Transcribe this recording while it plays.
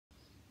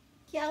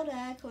Kia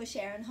ora, ko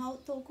Sharon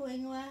Holt tōku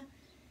ingoa.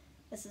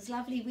 This is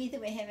lovely weather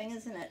we're having,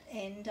 isn't it?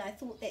 And I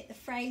thought that the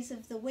phrase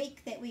of the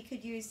week that we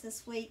could use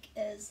this week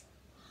is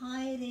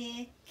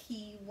haere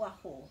ki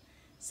waho.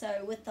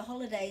 So with the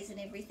holidays and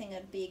everything,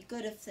 it'd be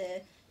good if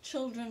the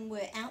children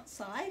were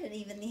outside and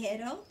even the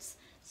adults.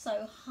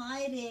 So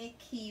haere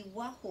ki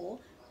waho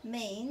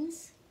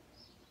means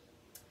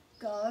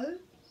go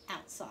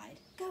outside.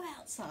 Go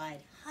outside.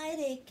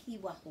 Haere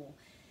ki waho.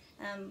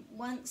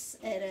 Once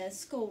at a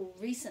school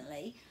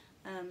recently,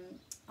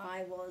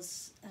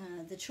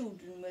 the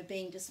children were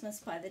being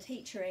dismissed by the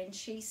teacher, and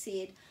she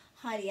said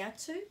haere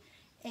atu,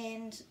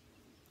 and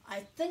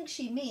I think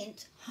she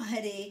meant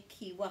haere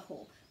ki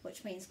waho,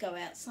 which means go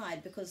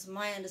outside, because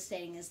my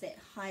understanding is that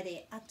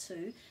haere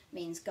atu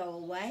means go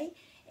away,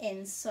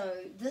 and so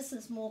this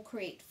is more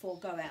correct for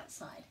go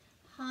outside.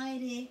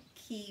 Haere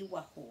ki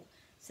waho.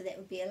 So that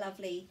would be a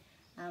lovely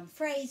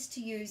phrase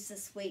to use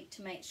this week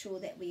to make sure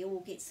that we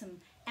all get some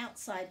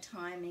outside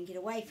time and get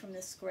away from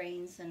the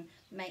screens and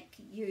make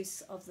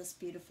use of this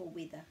beautiful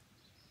weather.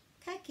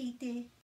 Ka kite.